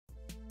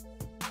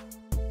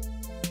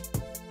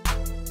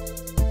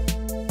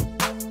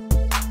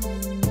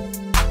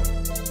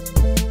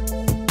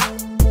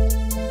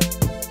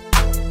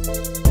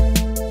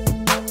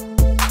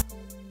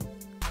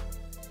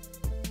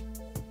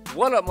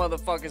What up,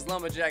 motherfuckers?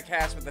 Lumberjack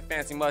Hash with the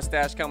fancy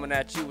mustache coming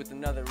at you with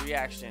another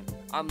reaction.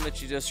 I'm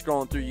literally just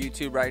scrolling through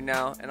YouTube right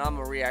now, and I'm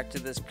gonna react to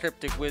this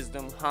Cryptic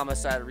Wisdom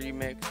Homicide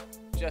remix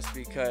just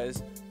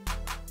because.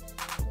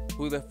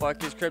 Who the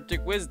fuck is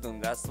Cryptic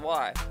Wisdom? That's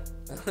why.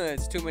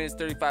 It's 2 minutes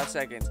 35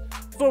 seconds.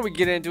 Before we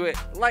get into it,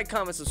 like,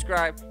 comment,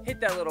 subscribe,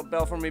 hit that little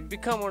bell for me,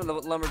 become one of the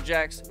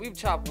Lumberjacks. We've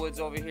chopped woods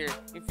over here.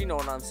 If you know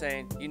what I'm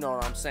saying, you know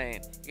what I'm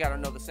saying. You gotta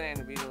know the saying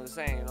to be doing the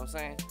saying, you know what I'm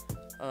saying?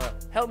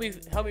 Help me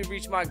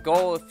reach my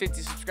goal of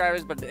 50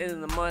 subscribers by the end of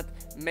the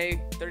month, May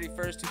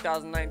 31st,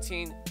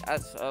 2019.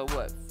 That's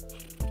what,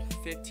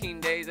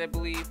 15 days, I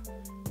believe.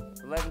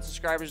 11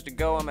 subscribers to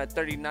go. I'm at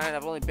 39.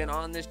 I've only been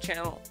on this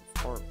channel,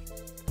 or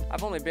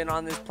I've only been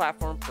on this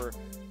platform for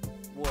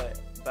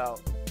what,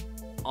 about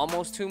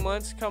almost 2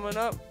 months coming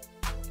up.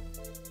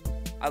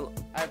 I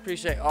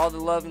appreciate all the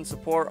love and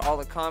support, all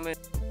the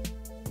comments,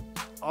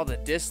 all the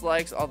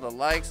dislikes, all the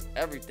likes,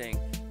 everything.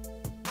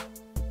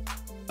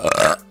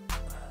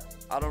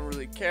 I don't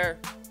really care.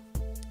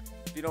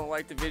 If you don't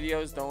like the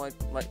videos,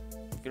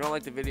 if you don't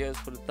like the videos,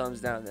 put a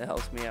thumbs down. That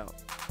helps me out.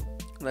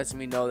 It lets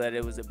me know that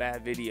it was a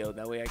bad video.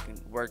 That way I can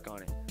work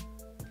on it.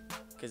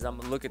 Because I'm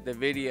gonna look at the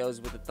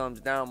videos with the thumbs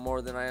down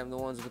more than I am the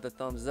ones with the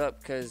thumbs up,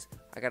 because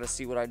I gotta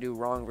see what I do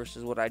wrong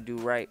versus what I do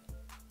right.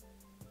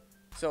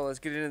 So let's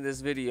get into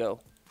this video.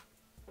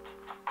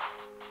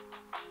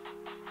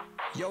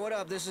 Yo, what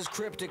up? This is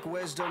Cryptic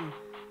Wisdom,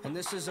 and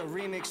this is a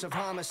remix of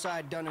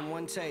Homicide done in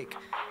one take.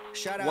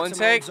 Shout out to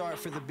Mozart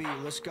for the beat.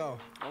 Let's go.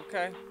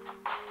 Okay.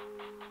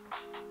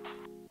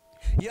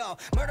 Yo,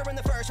 murder in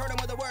the first, heard him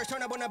with the worst,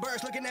 turn up on the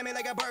burst, looking at me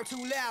like I burp too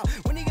loud.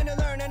 When you gonna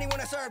learn? Anyone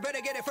I serve, better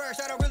get it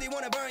first, I don't really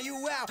wanna burn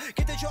you out.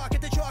 Get the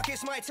chalk,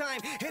 it's my time.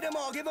 Hit them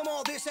all, give them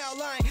all this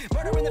outline.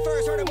 Murder in the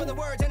first, heard him with the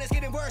words, and it's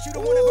getting worse, you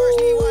don't wanna verse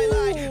me, why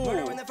lie?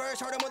 Murder in the first,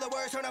 heard him with the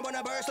worst, turn up on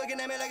the burst, looking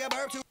at me like I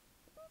burp too.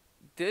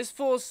 This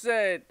fool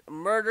said,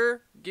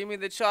 murder, give me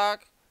the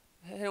chalk,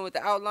 hit him with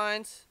the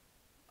outlines.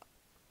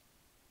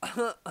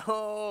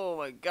 Oh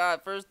my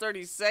god, first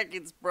 30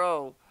 seconds,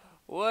 bro.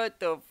 What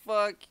the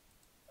fuck?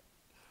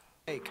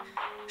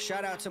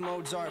 Shout out to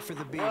Mozart for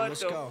the beat.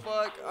 Let's go.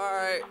 What the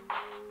fuck?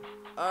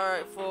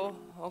 Alright, fool.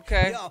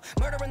 Okay. Yo,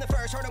 murder in the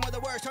first, heard him with the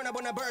worst, turn up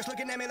on the burst,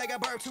 looking at me like I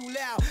burp too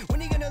loud. When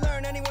you gonna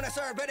learn? Anyone I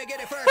serve, better get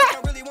it first, I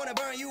don't really wanna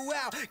burn you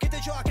out. Get the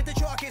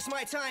chalk, it's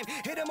my time.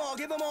 Hit them all,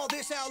 give them all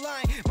this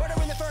outline. Murder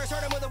in the first,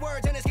 heard him with the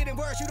words, and it's getting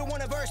worse, you don't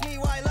wanna verse me,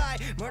 why lie?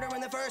 Murder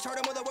in the first, heard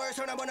him with the worst,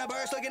 turn up on the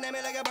burst, looking at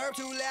me like I burp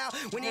too loud.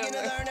 When you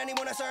gonna learn?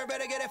 Anyone I serve,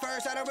 better get it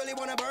first, I don't really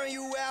wanna burn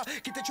you out.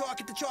 Get the chalk,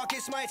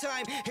 it's my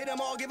time. Hit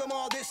them all, give them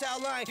all this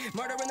outline.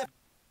 Murder in the...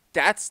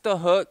 That's the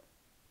hook.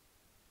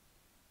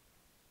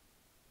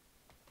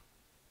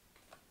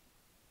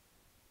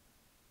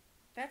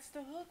 That's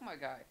the hook, my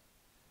guy.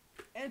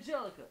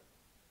 Angelica.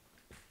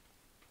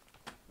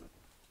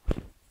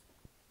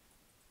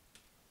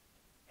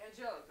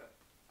 Angelica,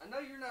 I know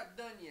you're not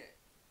done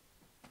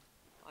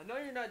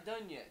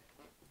yet.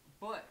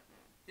 But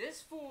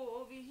this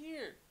fool over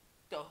here,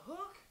 the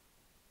hook.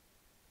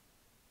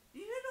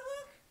 You hear the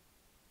hook?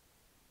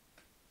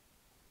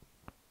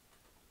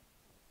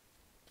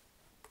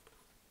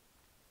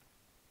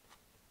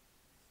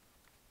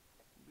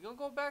 We're gonna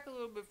go back a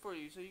little bit for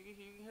you so you can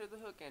hear the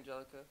hook,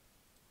 Angelica.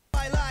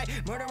 Lie.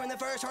 Murder in the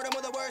first, heard him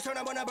with the worst, turn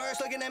up on the burst,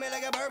 looking at me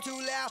like I burp too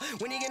loud.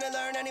 When you gonna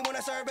learn? Anyone I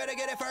serve, better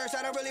get it first,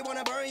 I don't really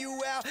wanna burn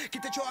you out.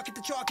 Get the chalk,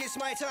 it's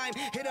my time.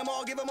 Hit them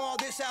all, give them all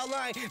this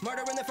outline.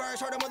 Murder in the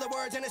first, heard him with the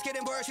words, and it's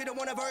getting worse, you don't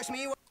wanna verse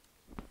me.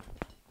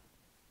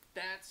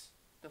 That's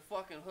the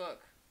fucking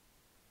hook.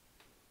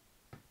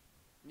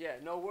 Yeah,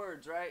 no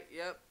words, right?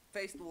 Yep,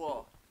 face the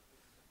wall.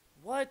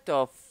 What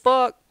the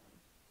fuck?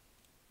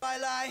 I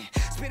lie.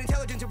 Spit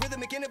intelligence and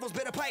rhythmic intervals,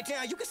 better pipe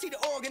down. You can see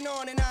the organ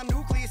on, and I'm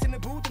nucleus in the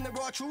booth, and the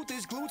raw truth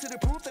is glued to the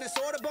proof that it's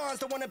all the bonds.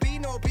 Don't wanna be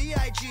no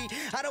B.I.G.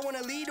 I don't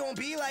wanna lead, don't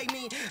be like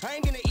me. I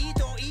ain't gonna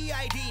eat or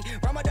E.I.D.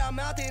 Ramadan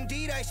mouth,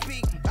 indeed I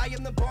speak. I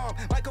am the bomb,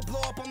 I could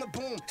blow up on the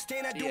boom.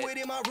 Stand, I do it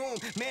in my room.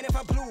 Man, if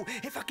I blew,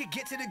 if I could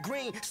get to the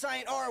green,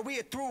 sign R,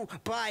 we're through.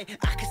 Bye.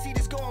 I can see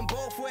this going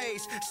both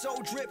ways.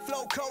 So drip,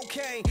 flow,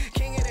 cocaine.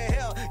 King of the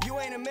hill, you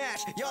ain't a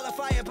match. Y'all are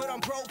fire, but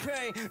I'm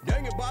propane.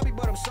 Dang it, Bobby,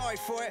 but I'm sorry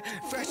for it.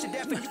 Fresh to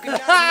death, and you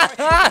cannot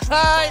ignore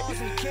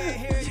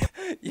it.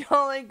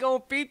 Y'all ain't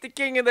gonna beat the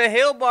King of the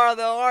Hill bar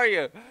though, are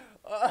you?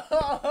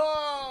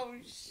 Oh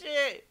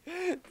shit!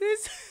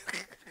 This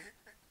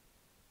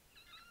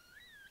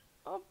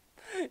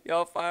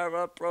y'all fire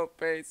up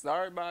propane.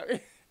 Sorry about me.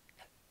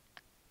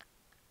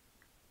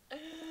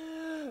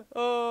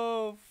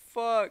 Oh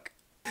fuck.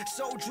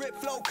 So drip,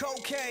 flow,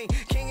 cocaine,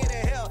 king of the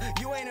hill,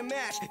 you ain't a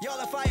match. Y'all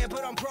are fire,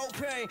 but I'm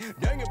propane.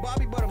 Dang it,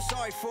 Bobby, but I'm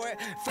sorry for it.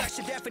 Fresh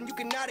to death, and you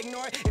cannot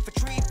ignore it. If a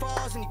tree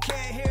falls and you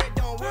can't hear it,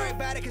 don't worry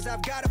about it, cause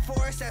I've got a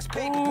forest. That's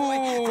paper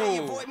boy. They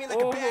avoid me like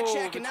a bad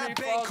check, and I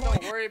bank coin.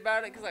 Don't worry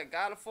about it, cause I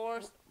got a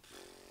forest.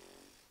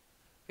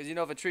 Cause you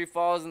know, if a tree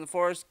falls in the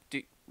forest,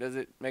 does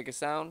it make a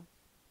sound?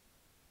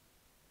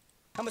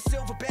 I'm a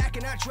silverback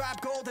and I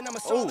drop gold and I'm a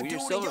solid dude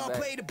and y'all silverback.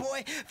 play the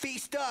boy.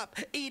 Feast up,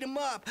 eat 'em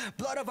up.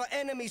 Blood of our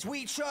enemies,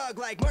 we chug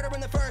like murder in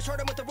the first.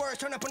 Heard 'em with the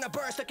worst, turn up on a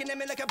burst. Looking at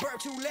me like a burp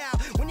too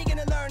loud. When you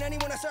gonna learn?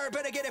 Anyone I serve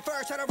better get it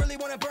first. I don't really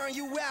wanna burn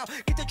you out.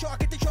 Get the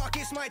chalk,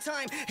 it's my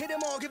time. Hit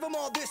 'em all, give 'em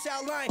all this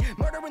outline.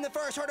 Murder in the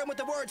first, heard 'em with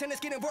the words and it's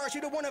getting worse.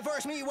 You don't wanna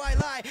verse me, why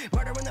lie?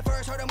 Murder in the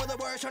first, heard 'em with the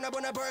worst. Turn up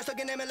on a burst,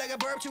 looking at me like a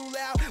burp too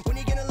loud. When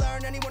you gonna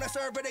learn? Anyone I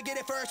serve better get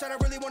it first. I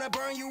don't really wanna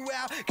burn you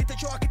out. Get the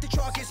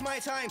chalk, it's my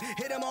time.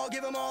 Hit 'em all,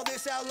 give 'em all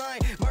this outline.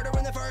 Murder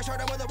in the first,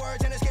 heard 'em with the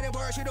words and it's getting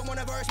worse. You don't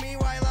wanna verse me,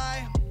 why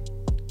lie?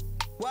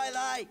 Why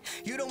lie?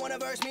 You don't wanna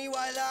verse me,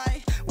 why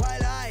lie? Why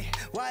lie?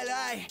 Why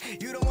lie?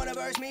 You don't wanna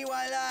verse me,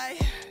 why lie?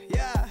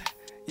 Yeah,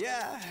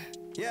 yeah,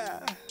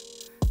 yeah.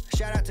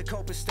 Shout out to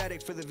Cope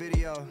Aesthetic for the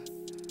video.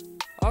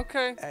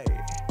 Okay. Hey.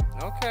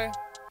 Okay.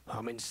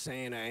 I'm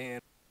insane, I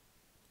am.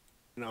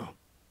 No,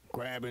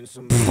 grabbing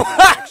some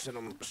mixing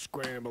them,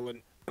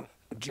 scrambling,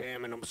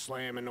 jamming them,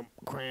 slamming them,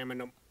 cramming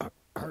them.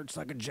 Hurts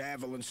like a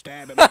javelin,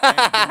 stabbing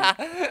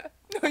my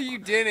No, you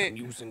didn't.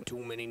 using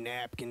too many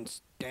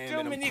napkins, damn Too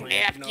it, many I'm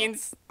cramping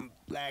napkins. Up.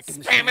 Lacking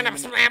the Stamina, stamina,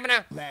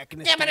 stamina. lacking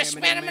the Stamina,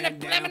 stamina, stamina, man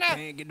down, stamina.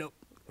 can't get up.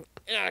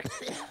 Yeah.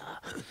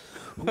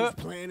 Whose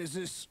plan is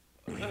this?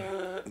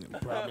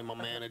 Probably my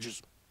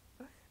manager's.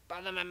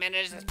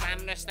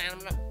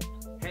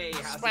 Hey,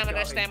 how's Stamina, it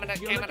going? stamina,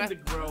 You're looking stamina. to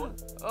grow.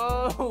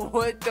 Oh,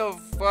 what the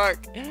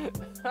fuck?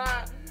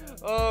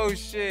 Oh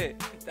shit,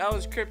 that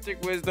was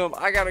Cryptic Wisdom.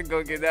 I gotta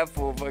go get that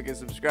full fucking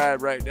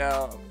subscribe right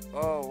now.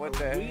 Oh, what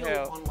the Real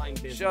hell? online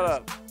business. Shut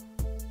up.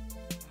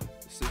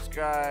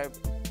 Subscribe.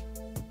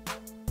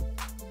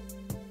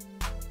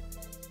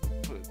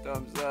 Put a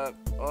thumbs up.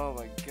 Oh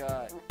my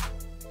god.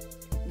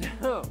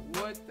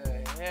 What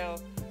the hell?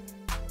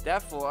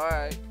 That fool.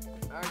 Alright.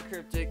 Alright,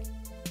 Cryptic.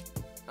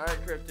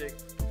 Alright, Cryptic.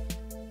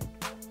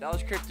 That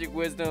was Cryptic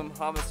Wisdom,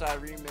 Homicide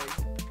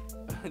remix.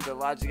 The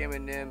Logic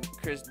Eminem,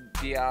 Chris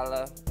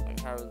Diala. Like,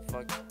 however the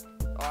fuck.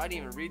 Oh, I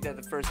didn't even read that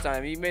the first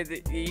time. He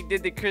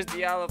did the Chris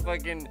Diala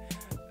fucking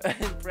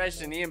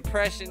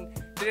impression.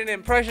 Did an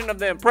impression of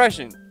the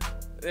impression.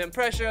 The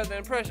impression of the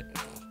impression.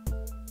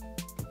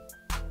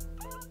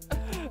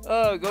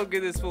 Oh, go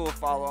give this fool a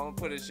follow. I'm gonna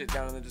put his shit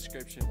down in the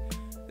description.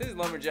 This is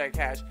Lumberjack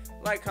Hash.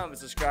 Like, comment,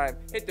 subscribe.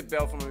 Hit the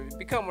bell for me.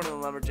 Become one of the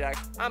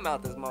Lumberjacks. I'm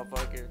out this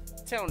motherfucker.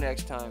 Till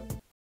next time.